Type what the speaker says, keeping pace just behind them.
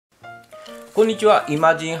こんにちは。イ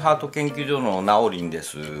マジンハート研究所のナオリンで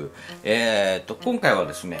す。今回は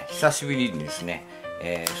ですね、久しぶりにですね、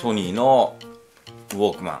ソニーのウ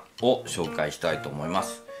ォークマンを紹介したいと思いま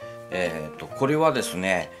す。これはです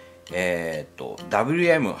ね、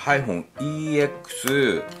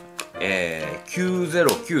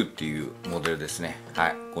WM-EX909 っていうモデルですね。は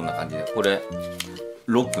い、こんな感じで、これ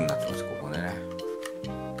ロックになってます。ここでね。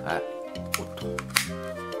はい。おっと。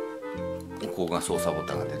ここが操作ボ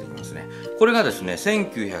タンが出てきますね。これがですね、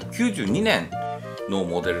1992年の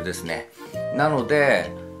モデルですね。なの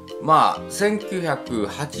で、まあ、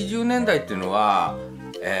1980年代っていうのは、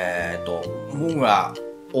僕が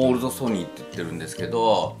オールドソニーって言ってるんですけ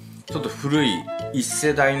ど、ちょっと古い1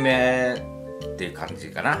世代目っていう感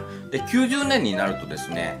じかな。で、90年になるとです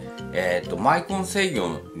ね、マイコン制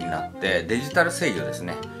御になって、デジタル制御です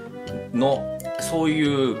ね、の、そう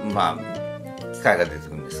いう、まあ、機械が出てく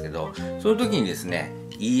るんですけど、その時にですね、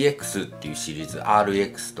EX っていうシリーズ、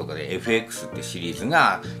RX とかで FX っていうシリーズ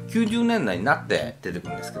が90年代になって出てく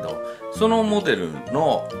るんですけど、そのモデル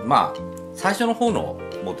の、まあ、最初の方の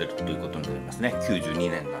モデルということになりますね。92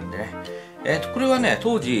年なんでね。これはね、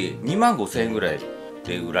当時25,000円ぐらい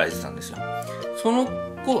で売られてたんですよ。その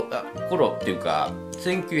頃っていうか、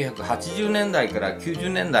1980年代から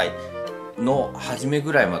90年代の初め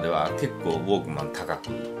ぐらいまでは結構ウォークマン高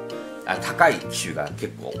い機種が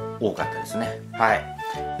結構多かったですね。はい。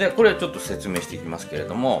で、これちょっと説明していきますけれ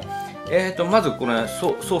ども、まずこれ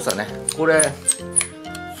操作ね、これ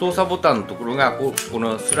操作ボタンのところがこ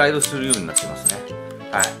のスライドするようになってますね。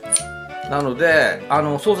はい。なので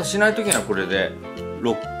操作しないときにはこれで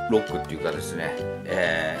ロックっていうかですね、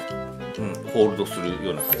ホールドする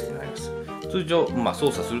ような感じになります。通常、まあ、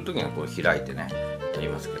操作するときにはこれ開いてねやり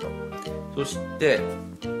ますけど、そして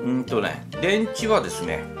電池はです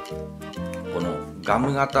ね、このガ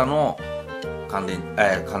ム型のガム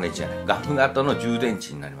型の充電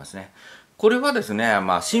池になりますね。これはですね、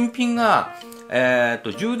まあ、新品が、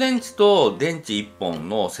充電池と電池1本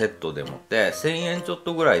のセットでもって1000円ちょっ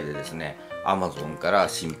とぐらいでですね、Amazon から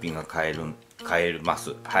新品が買えま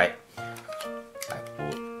す。はい。はい、こ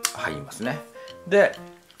う入りますね。で、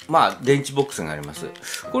まあ、電池ボックスがあります。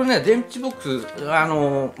これね、電池ボックス、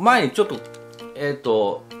前にちょっと、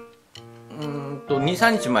2、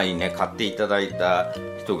3日前にね、買っていただいた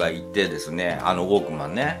人がいてですね、ウォークマ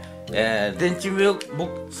ンね、電池ボ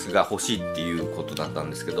ックスが欲しいっていうことだったん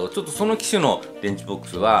ですけど、ちょっとその機種の電池ボック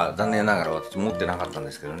スは残念ながら私持ってなかったん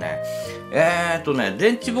ですけどね、電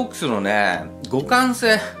池ボックスのね、互換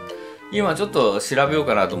性、今ちょっと調べよう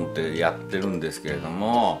かなと思ってやってるんですけれど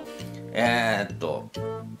も、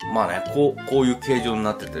まあね、こういう形状に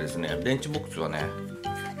なっててですね、電池ボックスはね、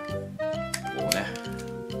こうね、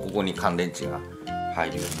ここに乾電池が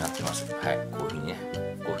入るようになってます。はい、こういうふうにね、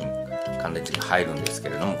こういうふうに乾電池が入るんですけ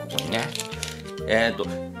れども、ここにね。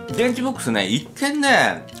電池ボックスね、一見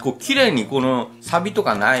ね、こう、綺麗にこの錆と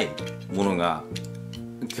かないものが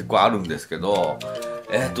結構あるんですけど、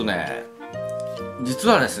実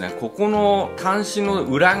はですね、ここの端子の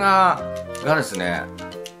裏側がですね、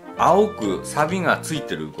青く錆がつい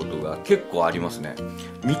てることが結構ありますね。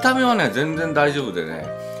見た目はね、全然大丈夫でね、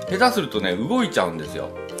下手するとね、動いちゃうんですよ。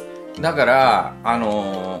だから、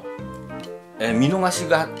見逃し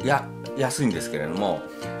が安いんですけれども、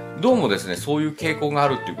どうもですね、そういう傾向があ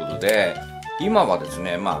るということで、今はです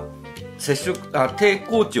ね、まあ、抵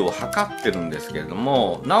抗値を測ってるんですけれど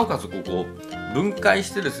も、なおかつここ、分解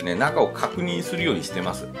してですね、中を確認するようにして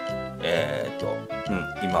ます。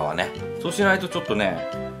今はね。そうしないとちょっとね、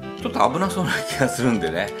ちょっと危なそうな気がするんで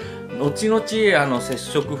ね、後々接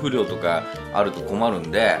触不良とかあると困るん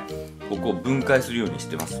で、ここを分解するようにし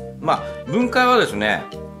てます。まあ、分解はですね、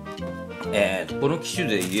この機種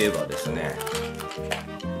で言えばですね、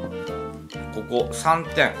ここ3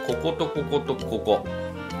点、こことこことここ。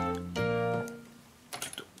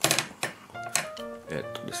で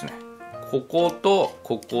すね、ここと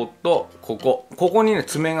こことここにね、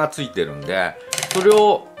爪がついてるんで、それ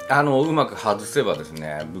をうまく外せばです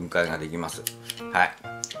ね、分解ができます。はい。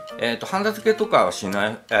ハンダ付けとかはし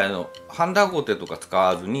ない、ハンダゴテとか使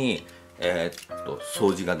わずに、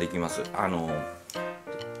掃除ができます。な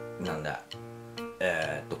んだ、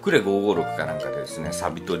クレ556かなんかでですね、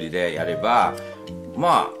サビ取りでやれば、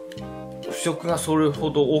まあ、腐食がそれ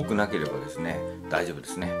ほど多くなければですね、大丈夫で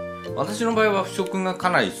すね。私の場合は腐食が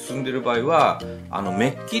かなり進んでいる場合は、メ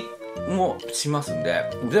ッキもしますんで、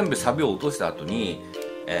全部サビを落とした後に、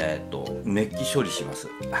メッキ処理します。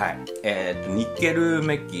はい。ニッケル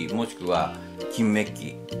メッキもしくは金メッ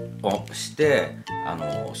キをして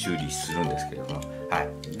修理するんですけれども、はい。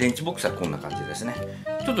電池ボックスはこんな感じですね。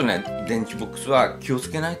ちょっとね、電池ボックスは気をつ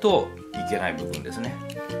けないといけない部分ですね。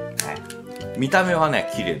はい。見た目は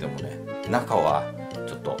ね綺麗でもね、中は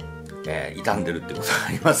ちょっと、傷んでるってことが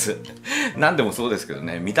あります何でもそうですけど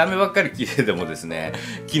ね、見た目ばっかり綺麗でもですね、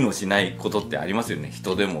機能しないことってありますよね。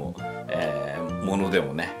人でも、物で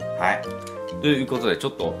もね。はい、ということでちょ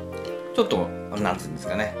っとなんていうんです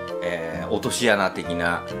かね、落とし穴的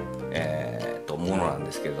な、ものなん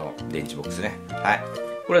ですけど、電池ボックスね。はい、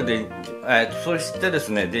これはそしてです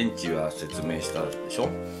ね、電池は説明したでしょ。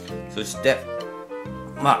そして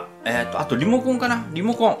あとリモコンかな。リ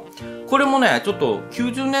モコン、これもねちょっと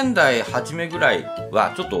90年代初めぐらい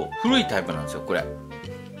はちょっと古いタイプなんですよ、これ。は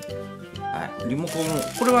い、リモコン、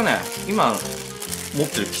これはね今持っ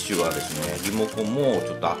てる機種はですね、リモコンも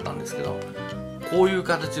ちょっとあったんですけど、こういう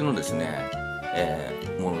形のですね、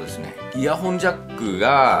ものですね。イヤホンジャック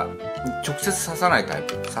が直接させないタイ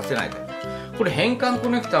プ。これ変換コ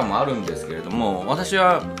ネクターもあるんですけれども、私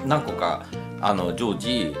は何個か常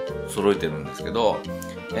時揃えてるんですけど、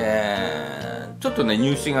ちょっとね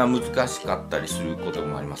入手が難しかったりすること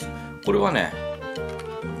もあります。これはね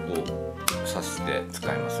こう挿して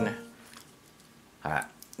使いますね。は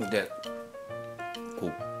い、で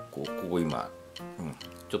ここ今、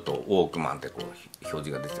ちょっとウォークマンってこう表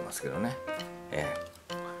示が出てますけどね。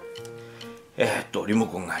リモ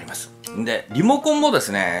コンがあります。でリモコンもで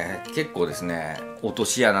すね結構ですね落と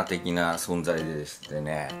し穴的な存在でです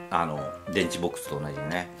ね、電池ボックスと同じで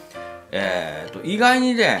ね、意外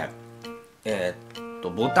にね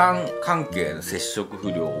ボタン関係の接触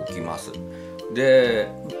不良起きます。で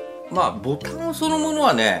ボタンそのもの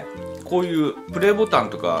はね、こういうプレイボタン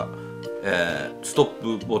とか、スト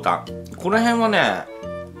ップボタン、この辺はね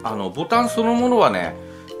ボタンそのものはね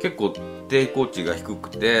結構抵抗値が低く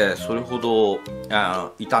てそれほど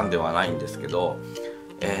傷んではないんですけど、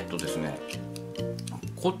ですね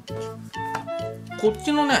こっ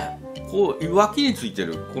ちのねこう脇について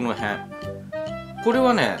るこの辺、これ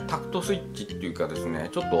はねタクトスイッチっていうかですね、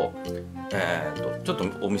ちょっと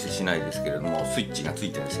お見せしないですけれども、スイッチがつ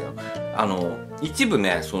いてるんですよ。一部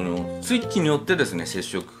ねそのスイッチによってですね接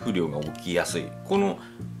触不良が起きやすい。この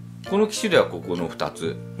機種ではここの2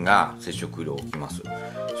つが接触不良起きます。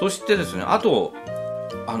そしてですね、あと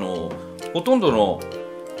ほとんどの、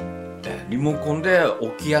リモコンで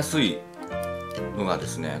起きやすいのがで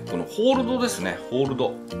すね、このホールドですね。ホール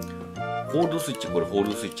ドスイッチ、これホール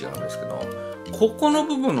ドスイッチなんですけど、ここの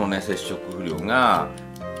部分のね接触不良が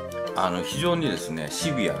非常にですね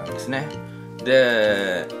シビアなんですね。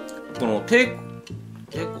でこのプ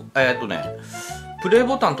レイ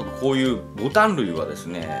ボタンとかこういうボタン類はです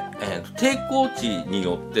ね、抵抗値に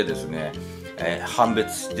よってですね、判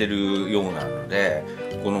別してるようなので、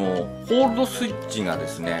このホールドスイッチがで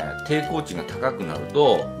すね抵抗値が高くなる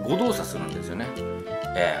と誤動作するんですよね。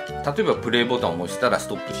例えばプレイボタンを押したらス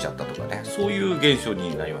トップしちゃったとかね、そういう現象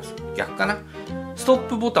になります。逆かな、ストッ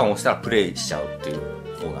プボタンを押したらプレイしちゃうっていう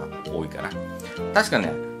方が多いかな。確か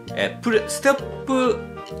ね、ステップ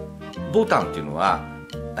ボタンっていうのは、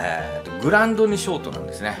グランドにショートなん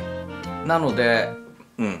ですね。なので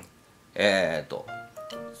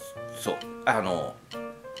そう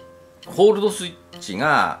ホールドスイッチ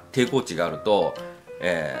が抵抗値があると、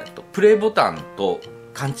プレイボタンと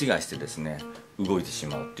勘違いしてですね動いてし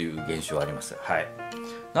まうっていう現象があります。はい、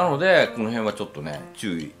なのでこの辺はちょっとね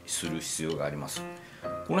注意する必要があります。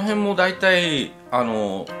この辺もだいたい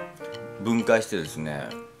分解してですね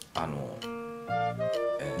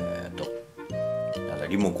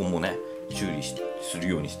リモコンもね修理する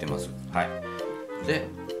ようにしてます。はい、で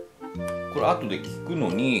これ後で聞くの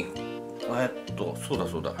にそうだ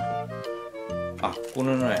これ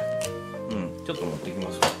ねちょっと持ってき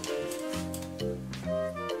ます。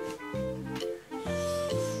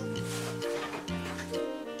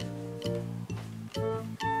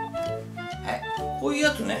はい、こういう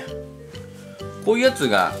やつね、こういうやつ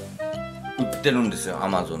が売ってるんですよ、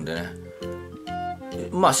Amazon でね。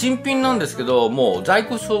新品なんですけど、もう在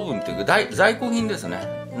庫処分っていうか在庫品ですね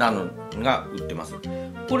なのが売ってます。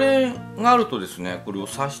これがあるとですね、これを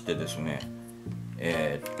挿してですね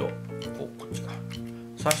こっちか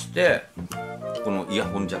挿して、このイヤ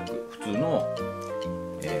ホンジャック、普通の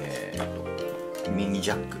ミニ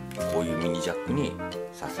ジャック、こういうミニジャックに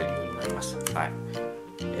させるようになります。はい、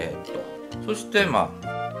そしてこ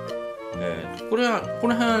れは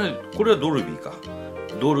ドルビーか。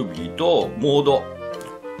ドルビーとモード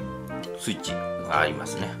スイッチがありま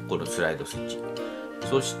すね。このスライドスイッチ。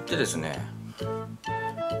そしてですね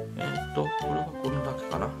これはこのだけ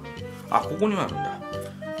かな。ここにもあるんだ。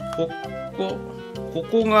こ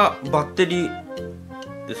こがバッテリ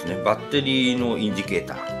ーですね。バッテリーのインジケー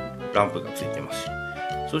ター、ランプがついてます。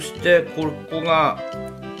そしてここが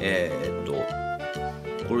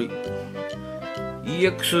これイ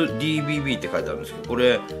EX909 って書いてあるんですけど、こ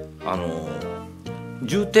れ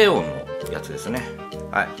重低音のやつですね。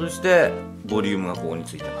はい、そしてボリュームがここに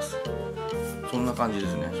ついてます。そんな感じで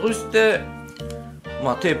すね。そして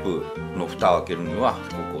まあテープの蓋を開けるにはこ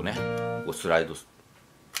こをね、ここスライド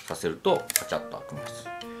させるとカチャッと開きます。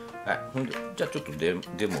はい、ほんでじゃあちょっとデモ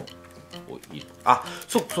を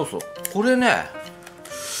そうこれね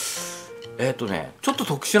ちょっと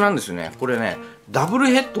特殊なんですよね。これねダブル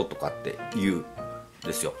ヘッドとかって言うん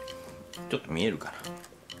ですよ。ちょっと見えるかな、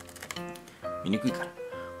見にくいかな。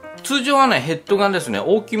通常はねヘッドがですね、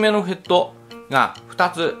大きめのヘッドが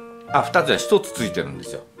1つついてるんで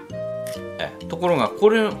すよ。ところがこ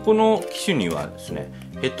の機種にはですね、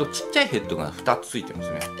ちっちゃいヘッドが2つついてま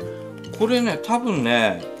すね。これね多分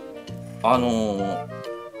ね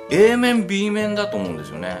A 面 B 面だと思うんです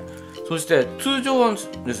よね。そして通常は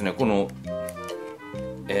ですね、この、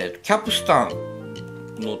キャプスタン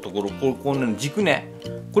のところ、この軸ね、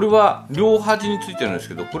これは両端についてるんです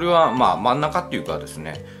けど、これはまあ真ん中っていうかです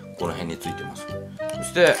ね、この辺についてます。そ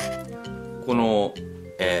してこの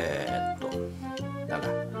なんだ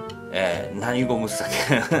何ゴムっすっ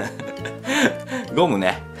けゴム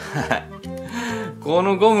ねこ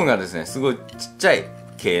のゴムがですねすごいちっちゃい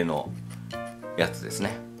系のやつです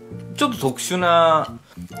ね。ちょっと特殊な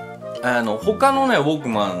他のねウォーク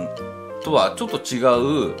マンとはちょっと違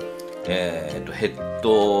う、ヘッ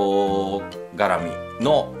ド絡み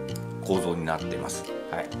の構造になっています。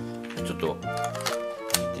はい、ちょっと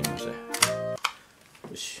聞いてみますね。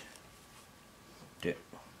よし、で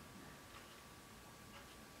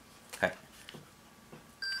はい、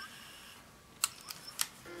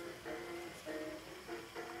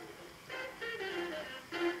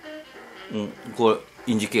これ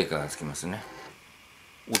インジケーターがつきますね。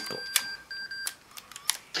おっと、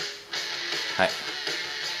はい、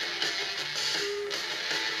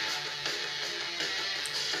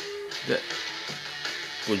で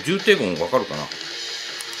これ重低音分かるかな。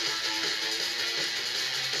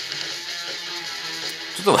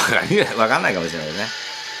ちょっと分かんないかもしれないですね。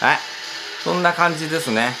はい、そんな感じで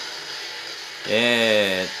すね。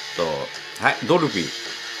はい、ドルビ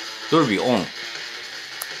ーオン。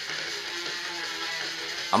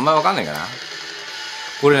あんまり分かんないかな。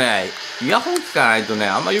これねイヤホン聞かないとね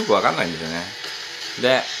あんまりよく分かんないんですよね。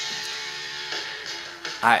で、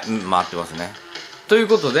はい、回ってますね。という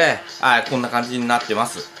ことで、はい、こんな感じになってま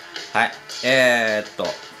す。はい、そう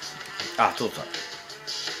こ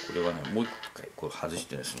れはねもう一回これ外し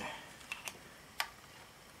てですね、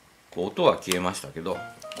こう音は消えましたけど、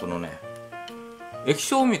このね液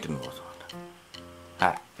晶を見てみます。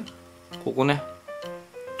はい、ここね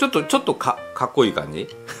ちょっとかっこいい感じウ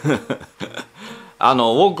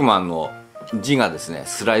ォークマンの字がですね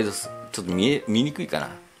スライドちょっと見にくいかな、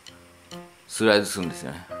スライドするんです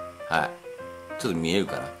よね。はい、ちょっと見える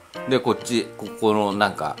かな。でここのな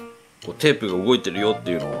んかこうテープが動いてるよって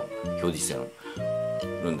いうのを表示して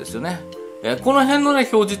るんですよね。この辺のね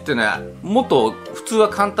表示ってねもっと普通は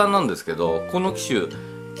簡単なんですけど、この機種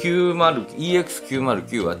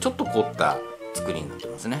EX909 はちょっと凝った作りになって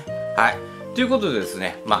ますね。はい、ということでです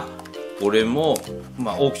ね、まあこれも、オ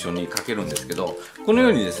ークションにかけるんですけど、このよ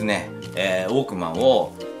うにですね、ウォークマン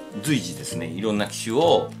を随時ですねいろんな機種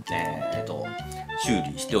を、修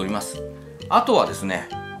理しております。あとはですね、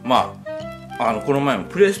この前の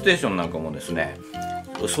プレイステーションなんかもですね、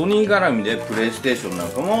ソニー絡みでプレイステーションなん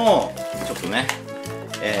かもちょっとね、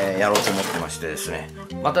やろうと思ってましてですね、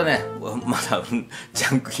まだジ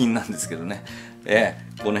ャンク品なんですけどね、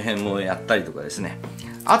この辺もやったりとかですね。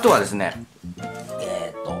あとはですね、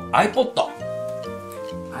iPod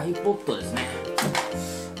ですね。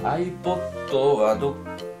iPod はど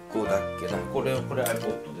こだっけな。これ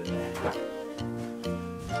iPod でね、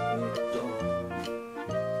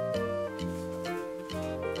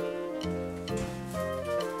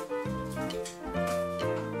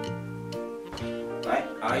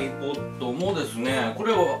iPod もですね、こ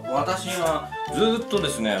れを私がずっとで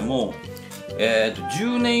すねもう、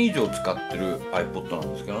10年以上使ってる iPod な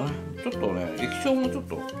んですけどね、ちょっとね液晶もちょっ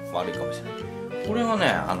と悪いかもしれない。これは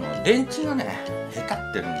ね電池がねへた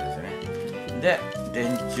ってるんですよね。で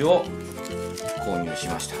電池を購入し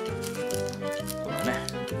ました。これね、よ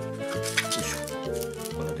いしょ、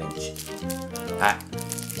この電池、はい、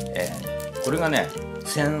これがね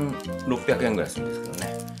1600円ぐらいするんですけど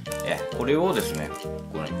ね、これをですね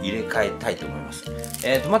入れ替えたいと思います。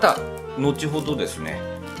また後ほどですね、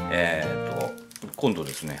今度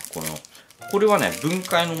ですねこれはね分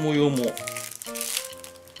解の模様も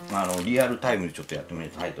リアルタイムでちょっとやってみ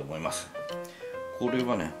たいと思います。これ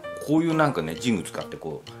はねこういうなんかねジグ使って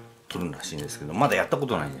こう取るらしいんですけど、まだやったこ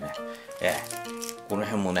とないんでね、この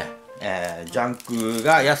辺もねジャンク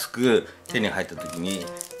が安く手に入った時に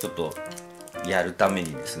ちょっとやるため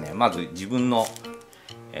にですね、まず自分の、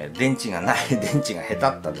電池がない電池が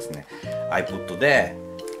下手ったですね iPod で、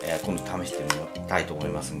今度試してみたいと思い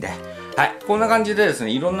ますんで、はい、こんな感じでです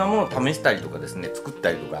ね、いろんなものを試したりとかですね、作っ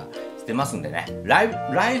たりとかしてますんでね、ライ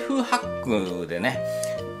フハックでね、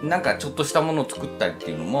なんかちょっとしたものを作ったりって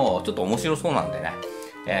いうのもちょっと面白そうなんでね、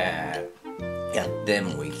やって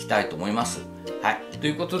もいきたいと思います。はい、と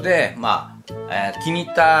いうことで、気に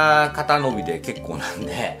入った方のみで結構なん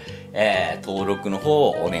で、登録の方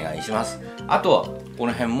をお願いします。あとこ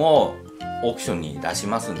の辺もオークションに出し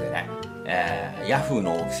ますんでね、Yahoo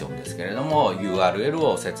のオークションですけれども URL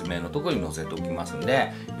を説明のところに載せておきますん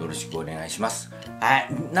でよろしくお願いします。はい、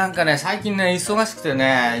なんかね最近ね忙しくて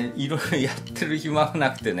ね、いろいろやってる暇が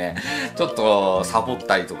なくてね、ちょっとサボっ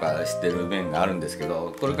たりとかしてる面があるんですけ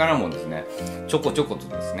ど、これからもですねちょこちょこと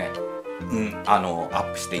ですねア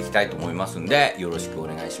ップしていきたいと思いますんでよろしくお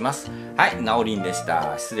願いします。はい、なおりんでし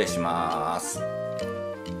た。失礼します。